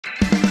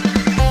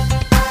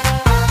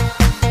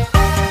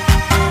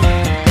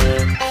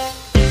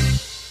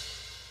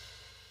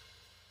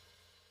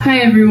Hi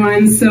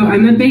everyone, so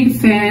I'm a big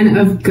fan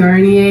of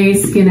Garnier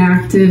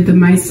SkinActive, the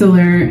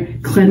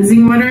Micellar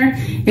cleansing water.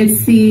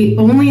 It's the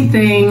only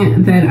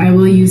thing that I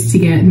will use to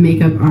get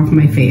makeup off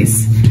my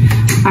face.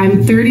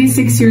 I'm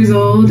 36 years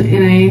old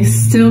and I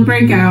still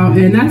break out,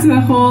 and that's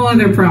a whole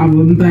other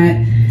problem,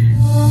 but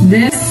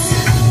this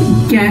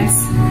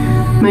gets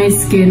my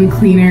skin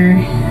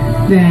cleaner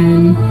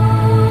than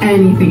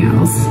anything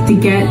else. To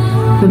get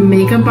the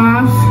makeup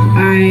off,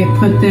 I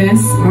put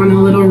this on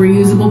a little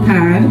reusable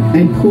pad.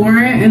 I pour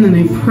it and then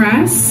I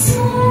press.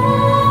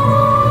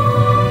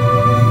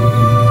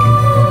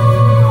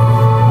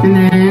 And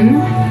then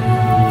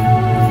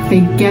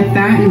I get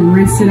that and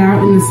rinse it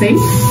out in the sink.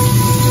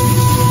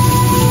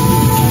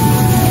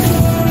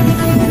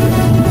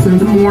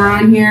 Some more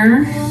on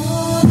here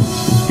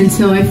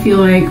until I feel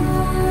like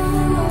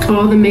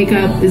all the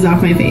makeup is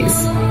off my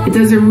face. It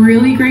does a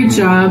really great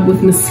job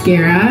with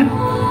mascara.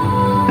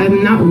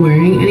 I'm not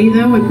wearing any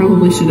though. I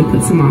probably should have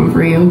put some on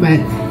for you, but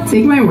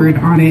take my word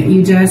on it.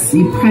 You press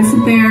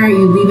it there,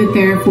 you leave it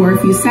there for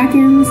a few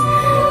seconds,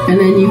 and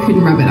then you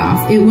can rub it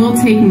off. It will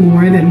take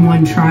more than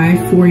one try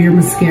for your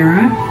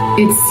mascara.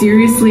 It's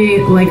seriously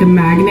like a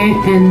magnet,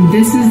 and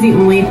this is the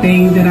only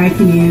thing that I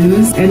can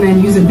use, and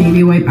then use a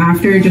baby wipe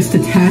after just to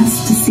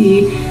test to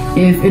see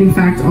if in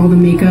fact all the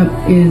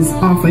makeup is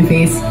off my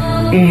face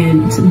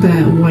and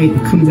the wipe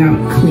comes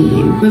out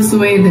clean. Lifts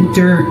away the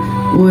dirt,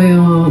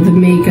 oil, the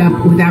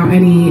makeup without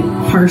any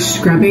harsh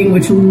scrubbing,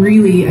 which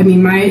really, I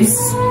mean, my face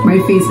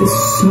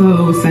is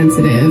so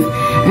sensitive,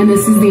 and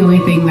this is the only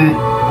thing that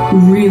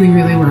really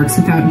works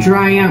without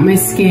drying out my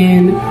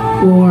skin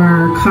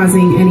or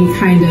causing any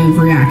kind of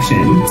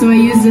reaction. So I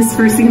use this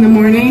first thing in the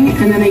morning,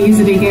 and then I use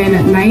it again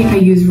at night. I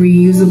use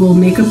reusable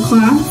makeup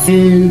cloth,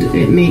 and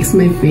it makes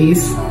my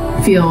face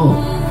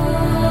feel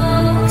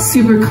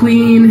super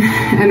clean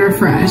and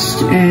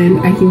refreshed, and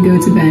I can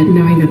go to bed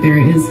knowing that there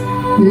is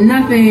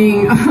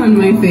nothing on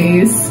my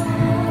face,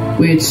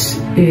 which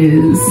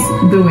is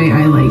the way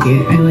I like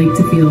it. I like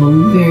to feel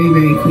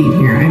very clean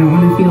here. I don't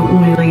want to feel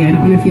oily. I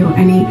don't want to feel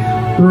any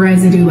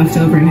residue left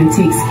over, and it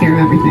takes care of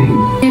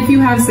everything. If you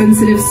have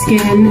sensitive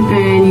skin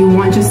and you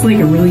want just like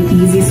a really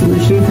easy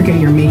solution for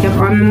getting your makeup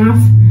on and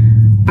off,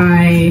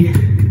 I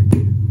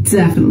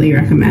definitely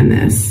recommend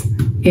this.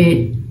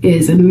 It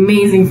is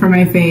amazing for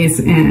my face,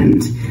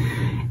 and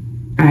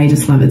I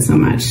just love it so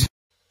much.